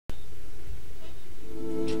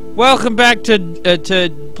Welcome back to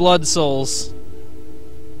Blood Souls.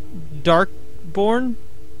 Darkborn?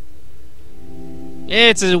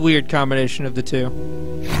 It's a weird combination of the two.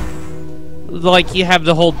 Like, you have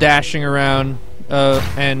the whole dashing around,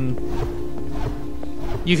 and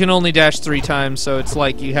you can only dash 3 times, so it's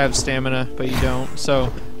like you have stamina, but you don't.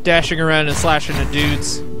 So, dashing around and slashing at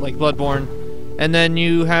dudes, like Bloodborne. And then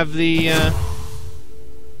you have the,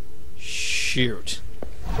 shoot.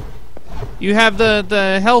 You have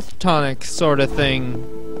the health tonic sort of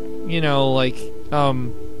thing. You know, like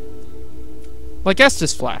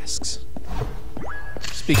Estus flasks.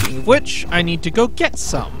 Speaking of which, I need to go get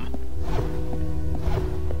some.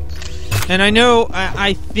 And I know,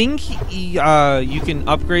 I think you can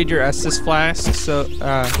upgrade your Estus flasks so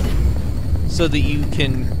that you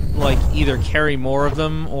can, like, either carry more of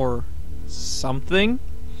them or something.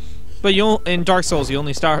 But in Dark Souls, you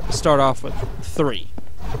only start off with 3.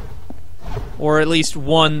 Or at least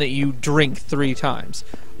 1 that you drink 3 times.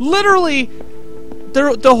 Literally,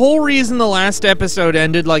 the whole reason the last episode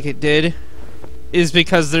ended like it did is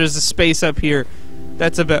because there's a space up here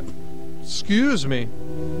that's about... Excuse me.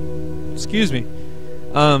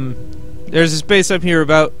 There's a space up here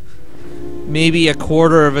about maybe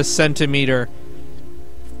 1/4 centimeter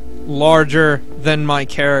larger than my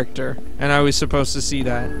character, and I was supposed to see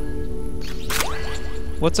that.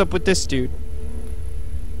 What's up with this dude?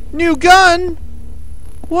 New gun?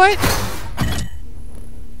 What?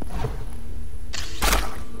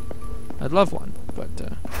 I'd love one, but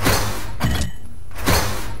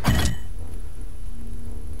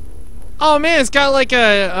oh man, it's got like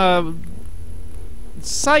a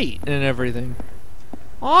sight and everything.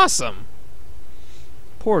 Awesome.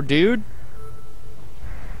 Poor dude.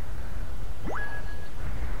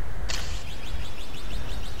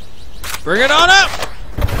 Bring it on up!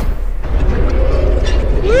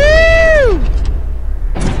 Woo!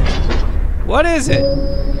 What is it?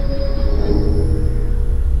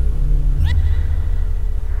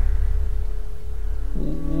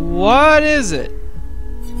 What is it?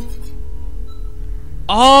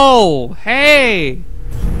 Oh, hey!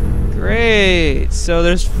 Great. So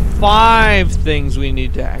there's 5 things we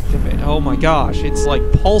need to activate. Oh my gosh, it's like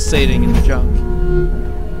pulsating in the junk.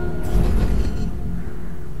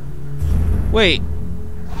 Wait.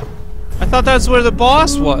 I thought that's where the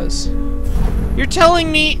boss was. You're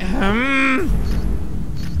telling me...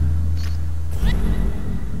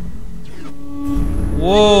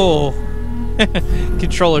 Whoa.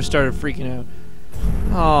 Controller started freaking out.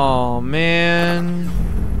 Oh, man.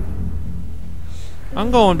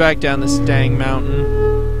 I'm going back down this dang mountain.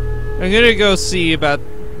 I'm gonna go see about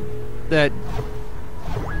that...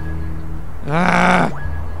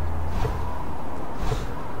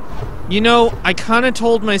 You know, I kind of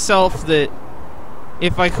told myself that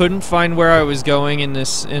if I couldn't find where I was going in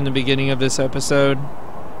the beginning of this episode,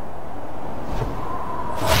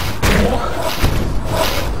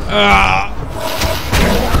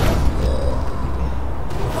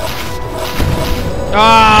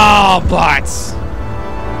 oh, butts.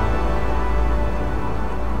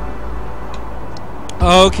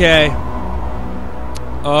 Okay.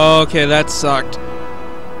 Okay, that sucked.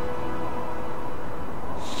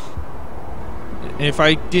 If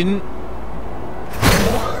I didn't...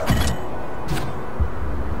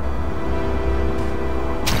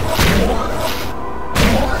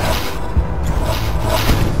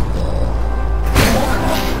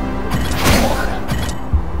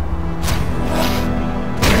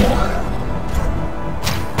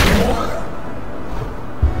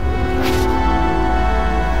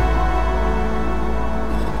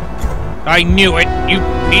 I knew it, you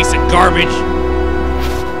piece of garbage!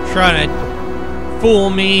 Trying to fool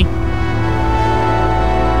me.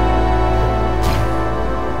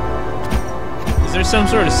 Is there some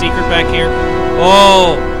sort of secret back here?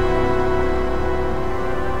 Oh!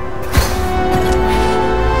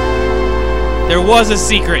 There was a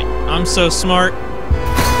secret. I'm so smart.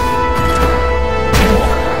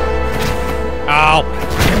 Ow.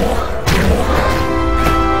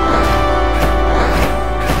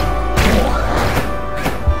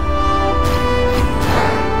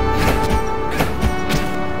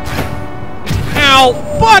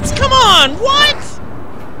 Butts, come on! What?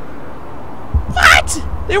 What?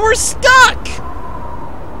 They were stuck!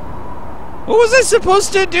 What was I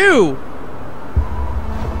supposed to do?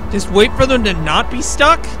 Just wait for them to not be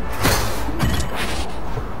stuck?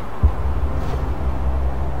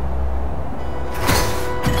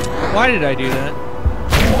 Why did I do that?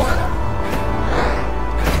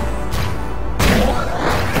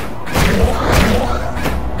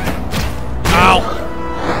 Ow!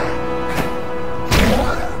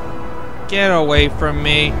 Get away from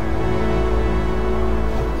me.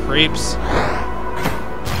 Creeps.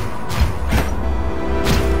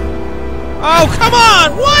 Oh, come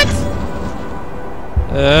on! What?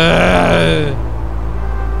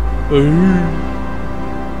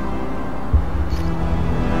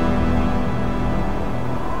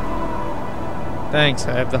 Thanks,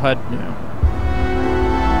 I have the HUD now.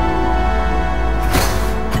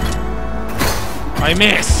 I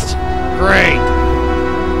missed! Great!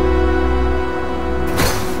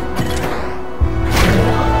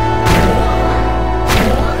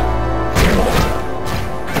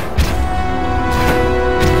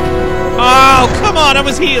 Oh, come on, I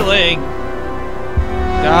was healing!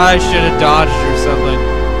 I should have dodged or something.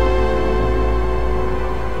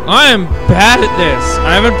 I am bad at this.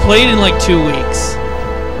 I haven't played in like 2 weeks.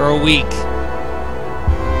 Or a week.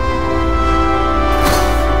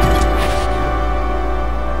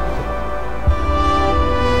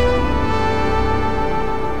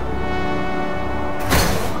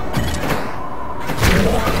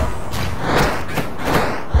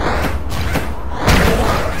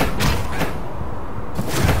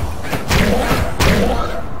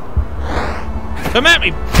 Come at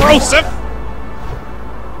me, Broseph!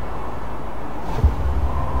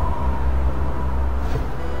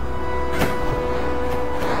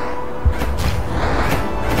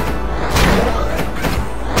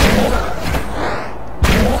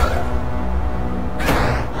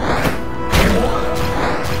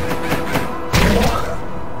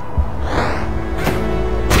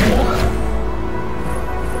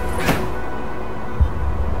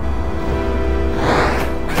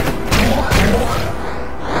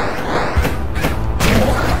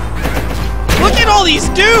 All these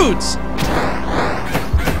dudes!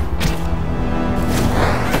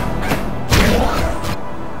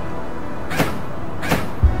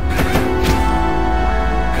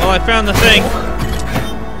 Well, I found the thing.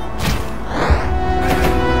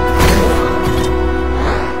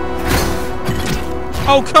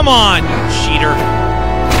 Oh, come on, you cheater.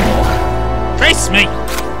 Face me!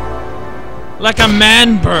 Like a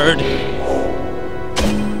man bird.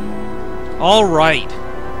 All right.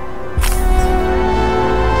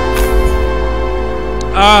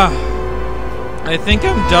 I think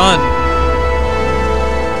I'm done.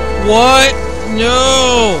 What?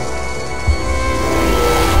 No!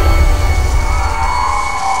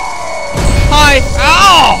 Hi!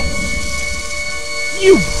 Ow!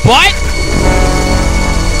 You butt!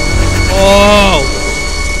 Oh!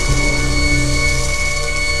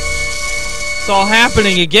 It's all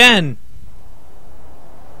happening again.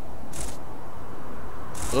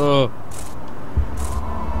 Ugh.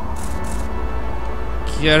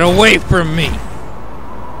 Get away from me!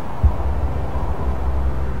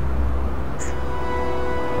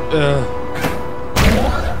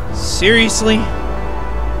 Seriously?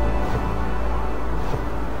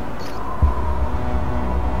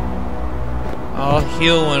 I'll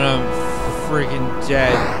heal when I'm freaking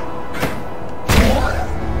dead.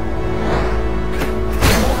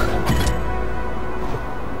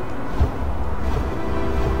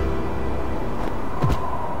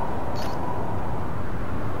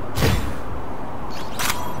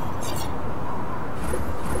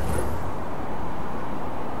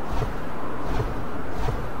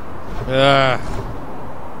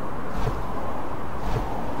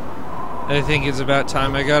 I think it's about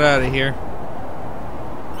time I got out of here.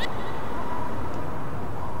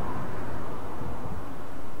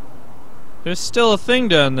 There's still a thing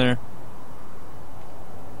down there.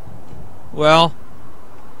 Well,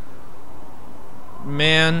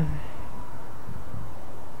 man,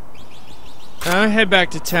 I head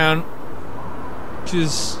back to town.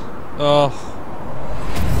 Cause, oh,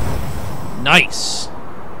 nice.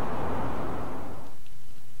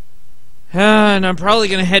 And I'm probably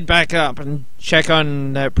gonna head back up and check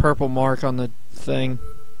on that purple mark on the thing.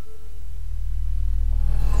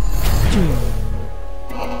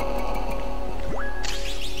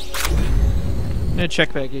 I'm gonna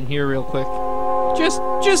check back in here real quick. Just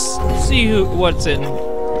see what's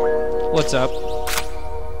up.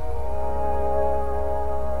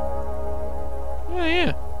 Oh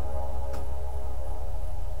yeah.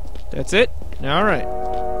 That's it? Alright.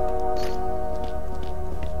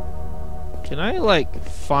 Can I, like,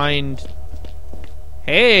 find...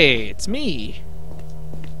 Hey, it's me!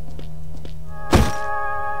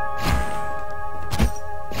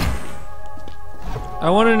 I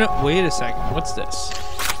want to know... Wait a second, what's this?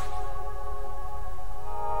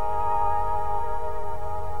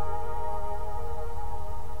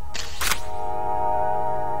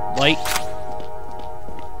 Light.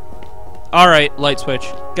 Alright, light switch.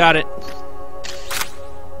 Got it.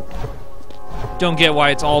 Don't get why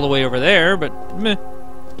it's all the way over there, but meh.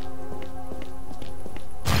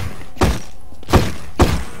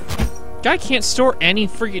 Guy can't store any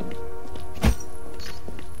friggin'...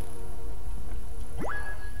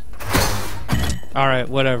 Alright,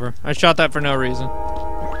 whatever. I shot that for no reason.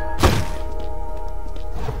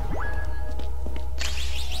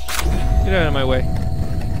 Get out of my way.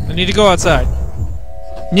 I need to go outside.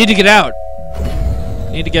 Need to get out.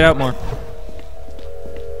 Need to get out more.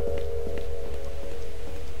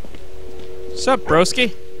 What's up,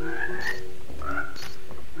 broski?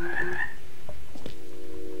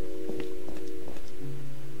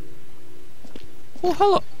 Oh,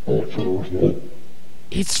 hello.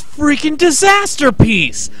 It's freaking Disaster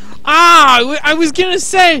Piece! Ah, I was gonna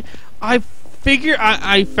say, I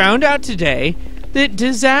found out today that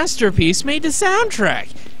Disaster Piece made the soundtrack.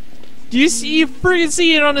 Do you see? You freaking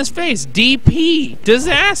see it on his face. DP,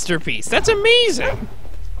 Disaster Piece. That's amazing.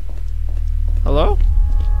 Hello?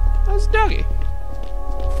 How's Dougie?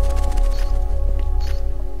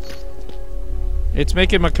 It's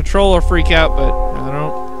making my controller freak out, but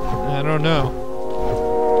I don't know.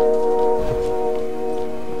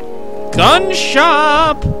 Gun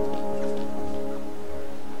shop!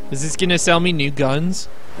 Is this gonna sell me new guns?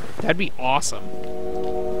 That'd be awesome.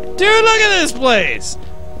 Dude, look at this place!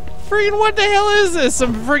 Freaking what the hell is this?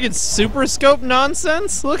 Some freaking super scope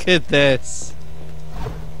nonsense? Look at this.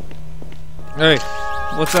 Hey,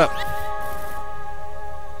 what's up?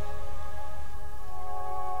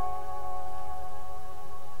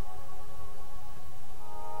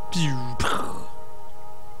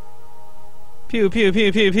 Pew pew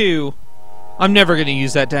pew pew pew. I'm never gonna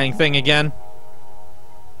use that dang thing again.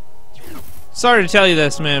 Sorry to tell you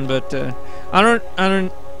this, man, but I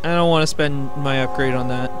don't want to spend my upgrade on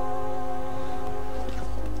that.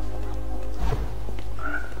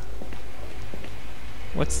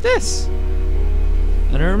 What's this?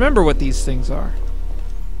 I don't remember what these things are.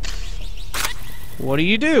 What do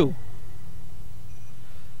you do?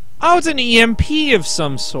 Oh, it's an EMP of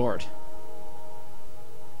some sort.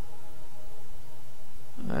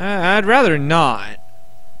 I'd rather not.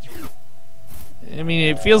 I mean,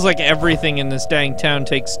 it feels like everything in this dang town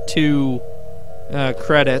takes 2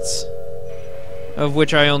 credits, of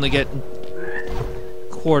which I only get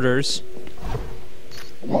quarters.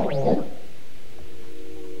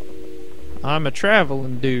 I'm a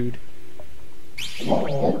traveling dude.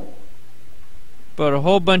 But a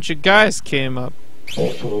whole bunch of guys came up.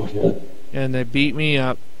 And they beat me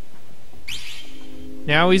up.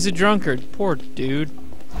 Now he's a drunkard. Poor dude.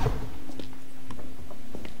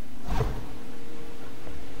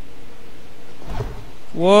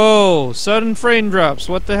 Whoa, sudden frame drops.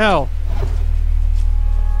 What the hell?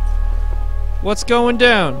 What's going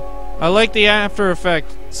down? I like the After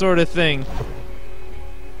Effect sort of thing.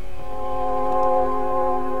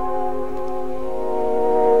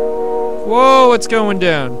 Whoa, what's going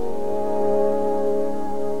down?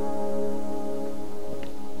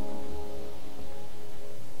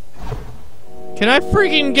 Can I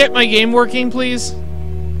freaking get my game working, please?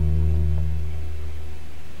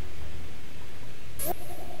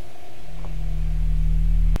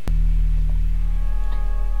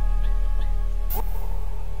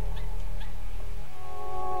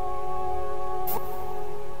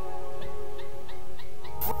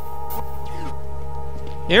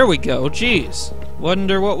 There we go, jeez.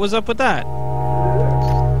 Wonder what was up with that.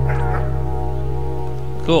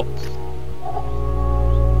 Cool.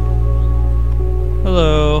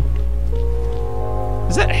 Hello.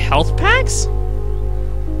 Is that health packs?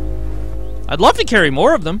 I'd love to carry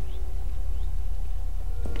more of them.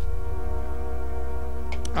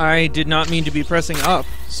 I did not mean to be pressing up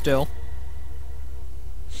still.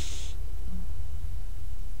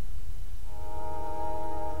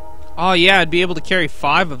 Oh yeah, I'd be able to carry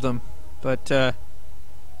 5 of them, but man,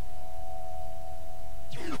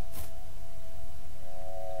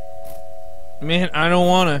 I don't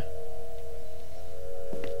wanna.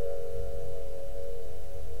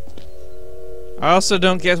 I also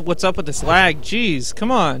don't get what's up with this lag. Jeez, come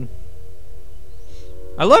on.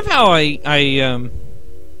 I love how I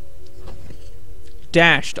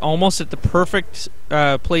dashed almost at the perfect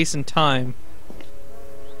place and time.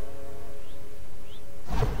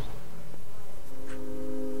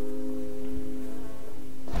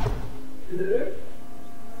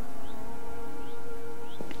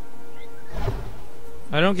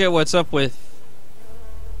 I don't get what's up with...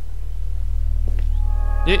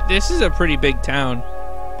 This is a pretty big town.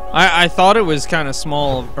 I thought it was kind of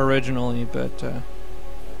small originally, but...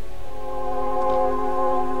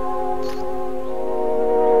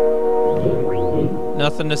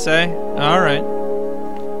 Nothing to say? Alright.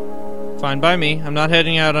 Fine by me. I'm not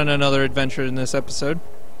heading out on another adventure in this episode.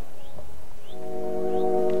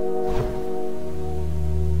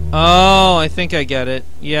 Oh, I think I get it.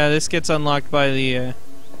 Yeah, this gets unlocked by the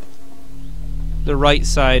right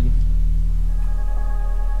side.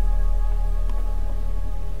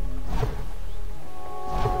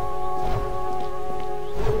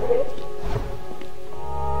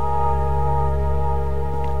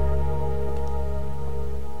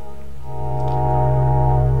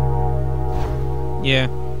 Yeah.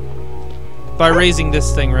 By raising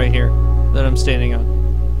this thing right here that I'm standing on.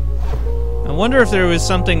 I wonder if there was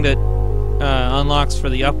something that unlocks for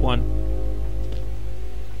the up one.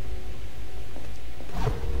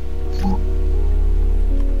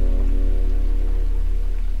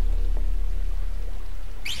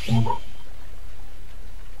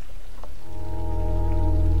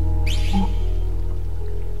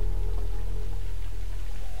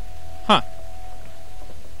 Huh.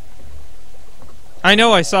 I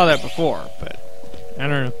know I saw that before, but I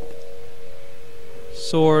don't know.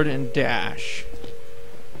 Sword and dash.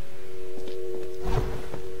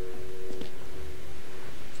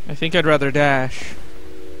 I think I'd rather dash.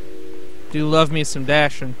 Do love me some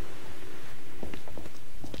dashing.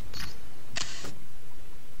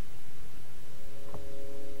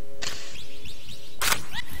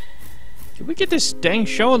 Can we get this dang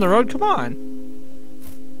show on the road? Come on.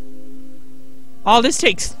 Oh, this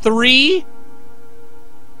takes 3?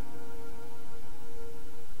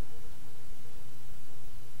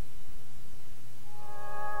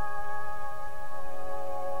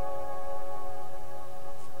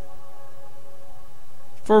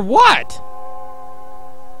 For what?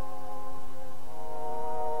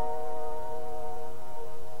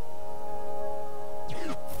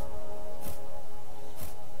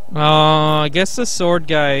 Oh, I guess the sword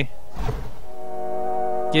guy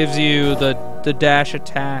gives you the dash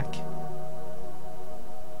attack.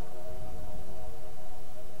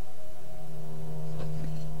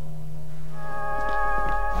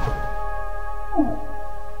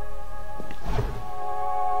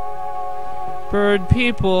 Bird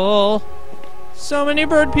people. So many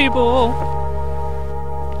bird people.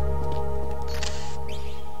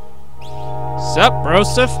 Sup,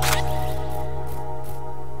 Broseph?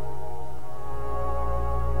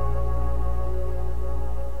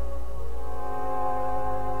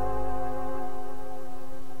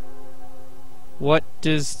 What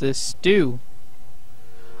does this do?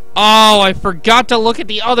 Oh, I forgot to look at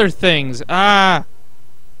the other things. Ah.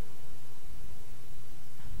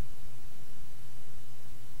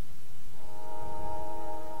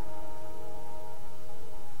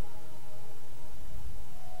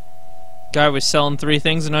 Guy was selling 3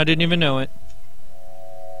 things and I didn't even know it.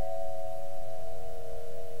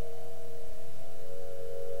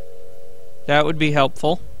 That would be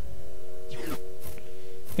helpful.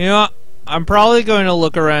 You know, I'm probably going to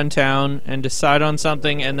look around town and decide on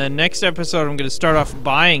something, and then next episode I'm going to start off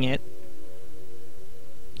buying it.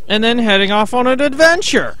 And then heading off on an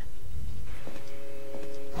adventure.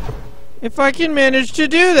 If I can manage to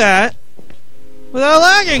do that without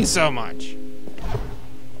lagging so much.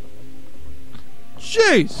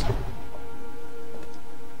 Jeez.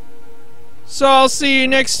 So I'll see you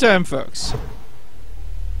next time, folks.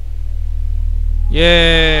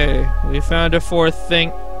 Yay. We found a 4th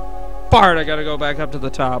thing. Bart, I gotta go back up to the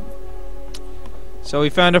top. So we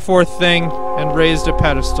found a 4th thing and raised a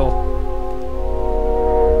pedestal.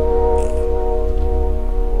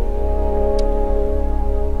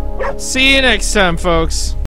 See you next time, folks.